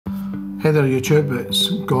Hey there YouTube, it's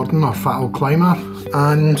Gordon or Fat Old Climber,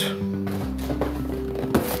 and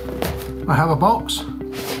I have a box.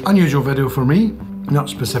 Unusual video for me, not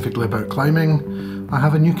specifically about climbing. I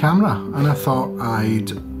have a new camera and I thought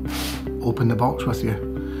I'd open the box with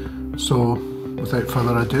you. So without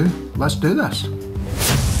further ado, let's do this.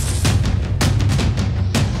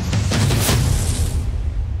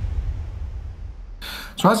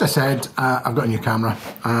 So as I said, I've got a new camera,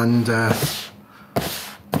 and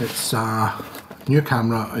it's a new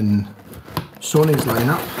camera in Sony's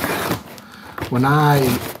lineup.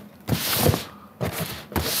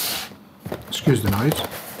 Excuse the noise.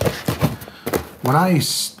 When I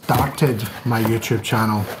started my YouTube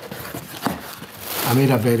channel, I made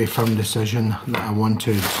a very firm decision that I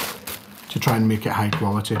wanted to try and make it high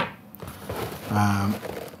quality. A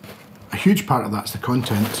huge part of that's the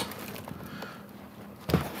content,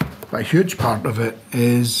 but a huge part of it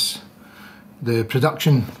is the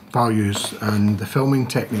production values and the filming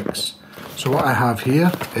techniques. So what I have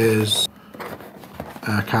here is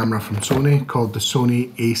a camera from Sony called the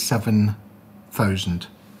Sony A6700,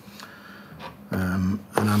 and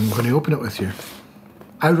I'm going to open it with you.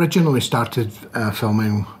 I originally started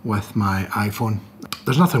filming with my iPhone.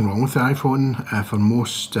 There's nothing wrong with the iPhone. For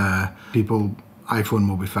most people, iPhone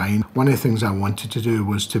will be fine. One of the things I wanted to do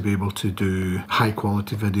was to be able to do high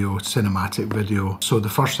quality video, cinematic video. So the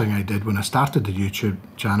first thing I did when I started the YouTube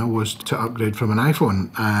channel was to upgrade from an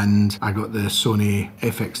iPhone, and I got the Sony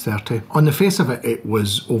FX30. On the face of it, it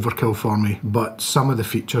was overkill for me, but some of the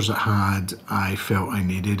features it had I felt I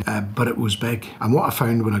needed, but it was big. And what I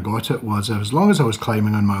found when I got it was, as long as I was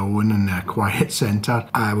climbing on my own in a quiet centre,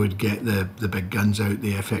 I would get the big guns out,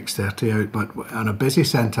 the FX30 out, but on a busy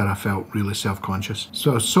centre I felt really self-conscious.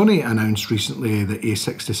 So Sony announced recently the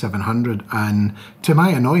A6700, and to my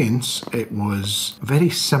annoyance it was very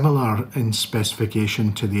similar in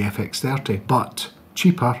specification to the FX30, but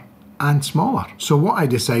cheaper and smaller. So what I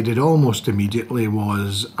decided almost immediately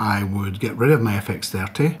was I would get rid of my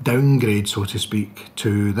FX30, downgrade so to speak,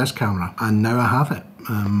 to this camera, and now I have it.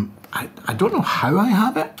 I don't know how I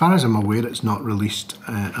have it. As far as I'm aware, it's not released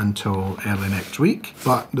until early next week,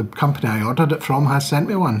 but the company I ordered it from has sent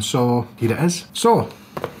me one, so here it is. So,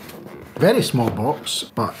 very small box,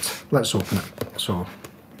 but let's open it. So,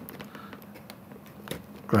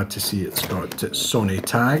 glad to see it's got its Sony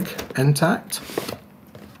tag intact.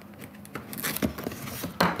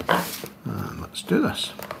 And let's do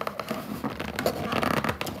this.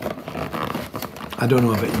 I don't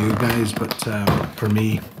know about you guys, but for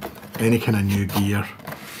me, any kind of new gear,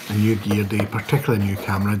 a new gear day, particularly new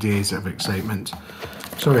camera days of excitement.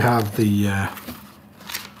 So we have the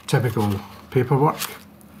typical paperwork,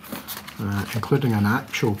 including an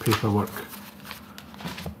actual paperwork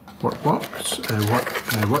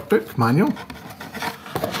workbook manual.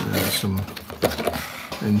 Some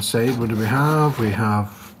inside, what do we have? We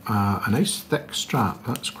have a nice thick strap.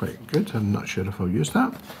 That's quite good. I'm not sure if I'll use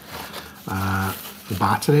that. The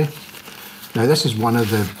battery. Now this is one of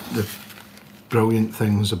the brilliant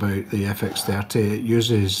things about the FX30. It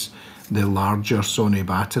uses the larger Sony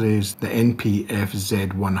batteries, the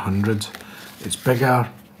NPFZ100. It's bigger,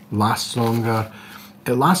 lasts longer.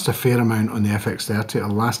 It lasts a fair amount on the FX30. It'll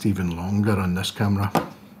last even longer on this camera.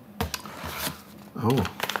 Oh,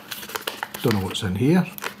 don't know what's in here.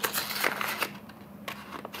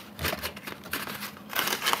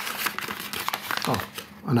 Oh,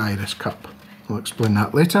 an iris cup. I'll explain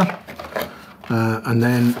that later. And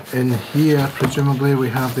then in here, presumably, we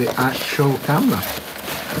have the actual camera.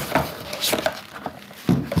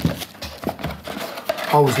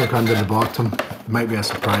 Always look under the bottom. There might be a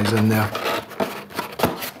surprise in there.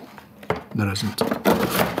 There isn't.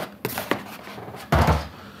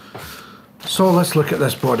 So let's look at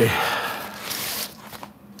this body.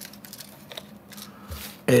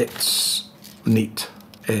 It's neat.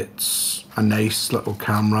 It's a nice little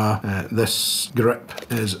camera. This grip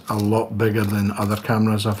is a lot bigger than other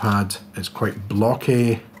cameras I've had. It's quite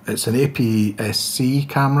blocky. It's an APSC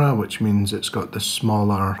camera, which means it's got the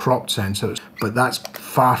smaller cropped sensors, but that's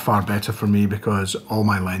far better for me because all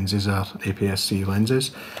my lenses are APS-C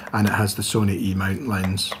lenses, and it has the Sony E-mount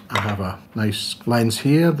lens. I have a nice lens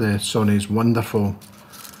here, the Sony's wonderful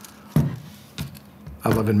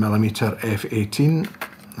 11mm f/18,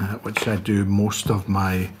 which I do most of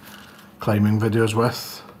my climbing videos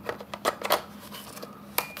with.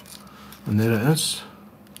 And there it is,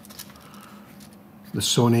 the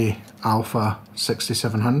Sony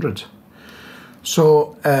A6700.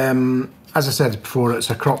 So as I said before,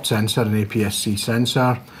 it's a crop sensor, an APS-C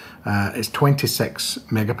sensor. It's 26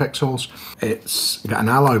 megapixels. It's got an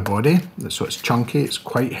alloy body, so it's chunky, it's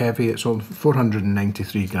quite heavy, it's only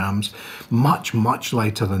 493 grams, much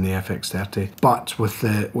lighter than the FX30. But with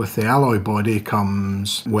the alloy body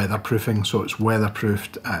comes weatherproofing, so it's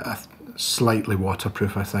weatherproofed, slightly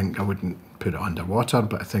waterproof, I think. I wouldn't put it underwater,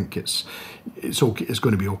 but I think it's okay. It's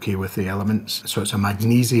going to be okay with the elements. So it's a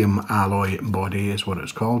magnesium alloy body is what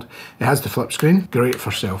it's called. It has the flip screen, great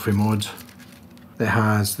for selfie mode. It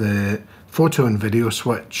has the photo and video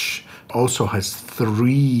switch, also has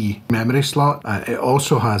 3 memory slots. It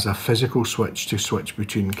also has a physical switch to switch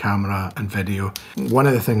between camera and video. One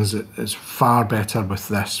of the things that is far better with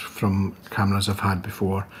this from cameras I've had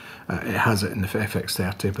before, it has it in the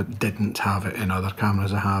FX30 but didn't have it in other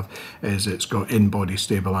cameras I have, is it's got in-body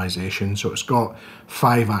stabilization. So it's got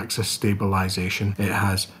 5-axis stabilization. It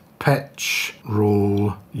has pitch,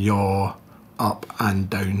 roll, yaw, up and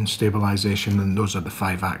down stabilization, and those are the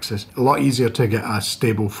 5 axes. A lot easier to get a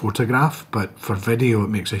stable photograph, but for video it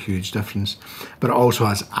makes a huge difference. But it also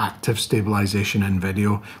has active stabilization in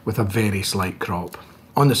video with a very slight crop.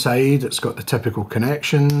 On the side it's got the typical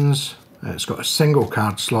connections. It's got a single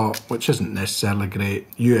card slot, which isn't necessarily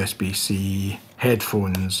great, USB-C,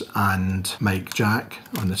 headphones and mic jack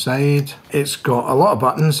on the side. It's got a lot of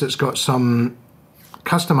buttons. It's got some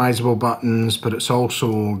customizable buttons, but it's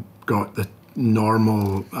also got the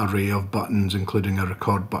normal array of buttons, including a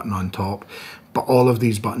record button on top. But all of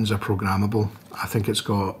these buttons are programmable. I think it's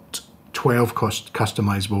got 12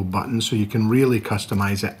 customizable buttons, so you can really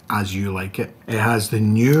customize it as you like it. It has the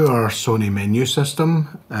newer Sony menu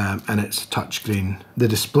system, and it's touchscreen. The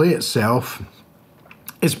display itself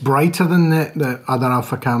is brighter than the other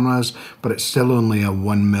alpha cameras, but it's still only a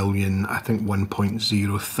 1 million, I think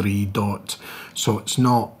 1.03 dot, so it's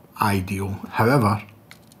not ideal. However,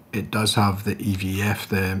 it does have the EVF,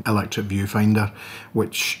 the electric viewfinder,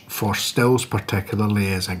 which for stills particularly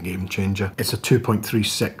is a game changer. It's a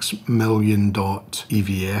 2.36 million dot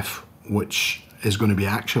EVF, which is going to be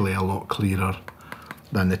actually a lot clearer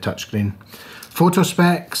than the touchscreen. Photo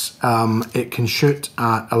specs, it can shoot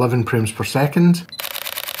at 11 frames per second.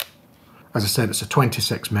 As I said, it's a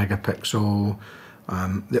 26 megapixel.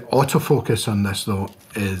 The autofocus on this though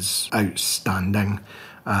is outstanding.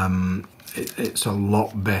 It's a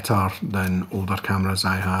lot better than older cameras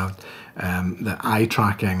I have. The eye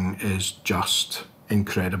tracking is just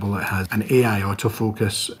incredible. It has an AI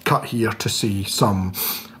autofocus. Cut here to see some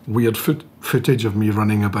weird footage of me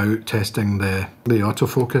running about testing the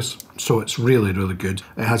autofocus. So it's really good.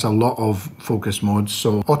 It has a lot of focus modes.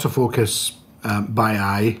 So autofocus by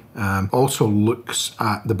eye, also looks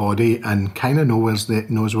at the body and kind of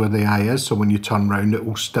knows where the eye is, so when you turn around it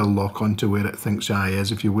will still lock onto where it thinks the eye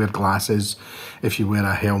is. If you wear glasses, if you wear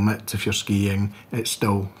a helmet, if you're skiing, it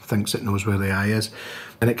still thinks it knows where the eye is.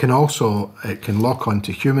 And it can lock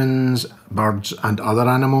onto humans, birds and other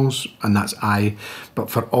animals, and that's eye.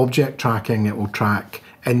 But for object tracking it will track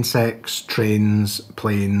insects, trains,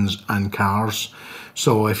 planes and cars.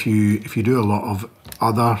 So if you do a lot of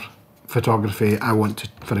other photography, I want to,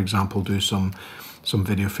 for example, do some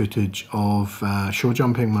video footage of show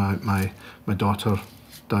jumping. My daughter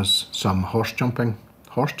does some horse jumping.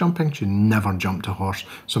 Horse jumping? She never jumped a horse.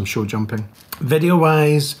 Some show jumping. Video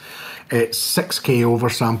wise, it's 6K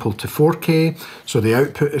oversampled to 4K. So the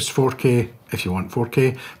output is 4K if you want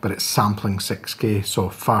 4K, but it's sampling 6K, so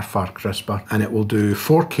far crisper. And it will do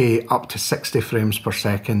 4K up to 60 frames per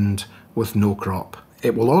second with no crop.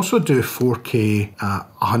 It will also do 4K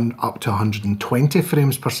up to 120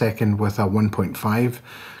 frames per second with a 1.5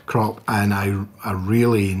 crop, and I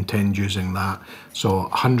really intend using that. So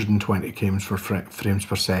 120 frames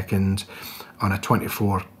per second on a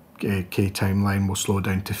 24K timeline will slow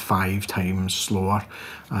down to 5 times slower.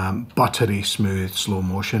 Buttery smooth slow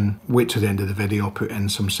motion. Wait till the end of the video, I'll put in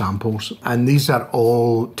some samples. And these are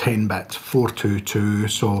all 10-bit 422,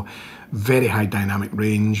 so very high dynamic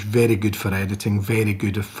range, very good for editing, very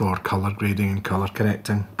good for colour grading and colour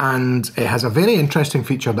correcting. And it has a very interesting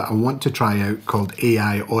feature that I want to try out called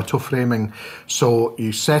AI auto framing. So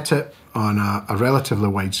you set it on a relatively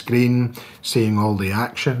wide screen, seeing all the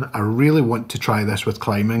action. I really want to try this with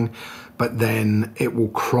climbing, but then it will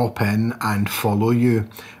crop in and follow you,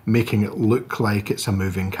 making it look like it's a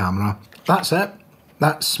moving camera. That's it.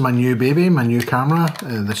 That's my new baby, my new camera,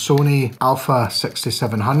 the Sony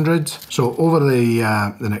A6700. So over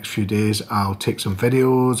the next few days, I'll take some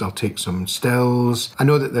videos, I'll take some stills. I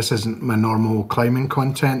know that this isn't my normal climbing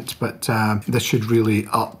content, but this should really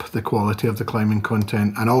up the quality of the climbing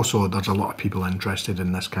content. And also, there's a lot of people interested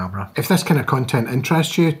in this camera. If this kind of content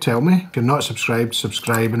interests you, tell me. If you're not subscribed,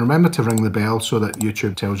 subscribe. And remember to ring the bell so that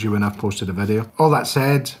YouTube tells you when I've posted a video. All that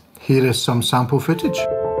said, here is some sample footage.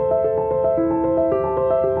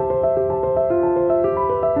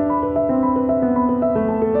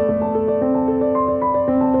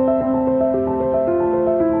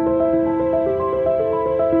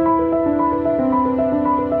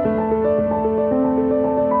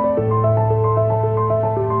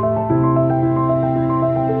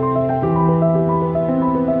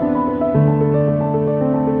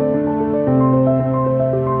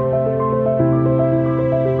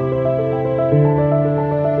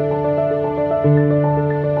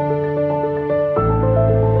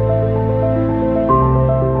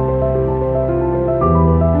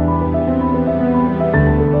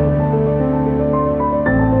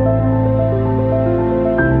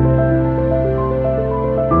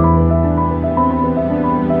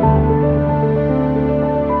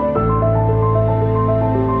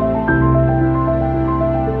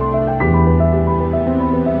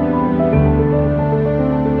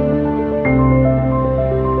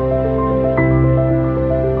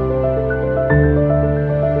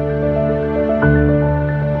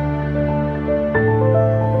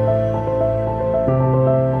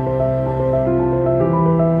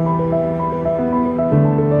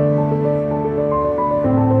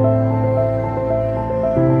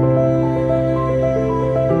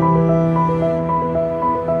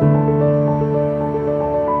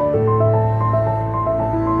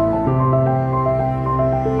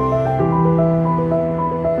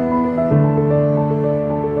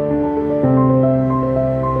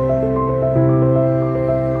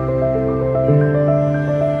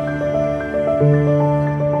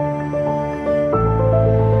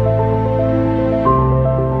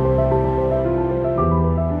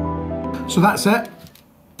 So that's it,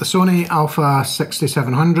 the Sony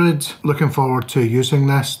A6700. Looking forward to using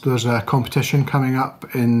this. There's a competition coming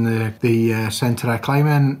up in the centre I climb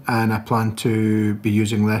in, and I plan to be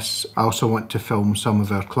using this. I also want to film some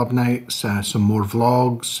of our club nights, some more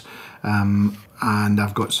vlogs, and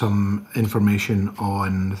I've got some information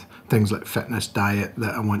on things like fitness, diet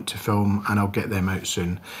that I want to film, and I'll get them out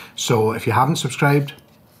soon. So if you haven't subscribed,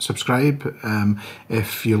 subscribe.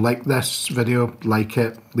 If you like this video, like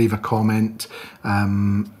it, leave a comment.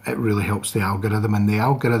 It really helps the algorithm, and the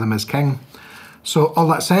algorithm is king. So all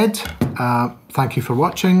that said, thank you for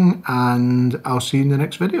watching, and I'll see you in the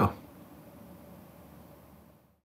next video.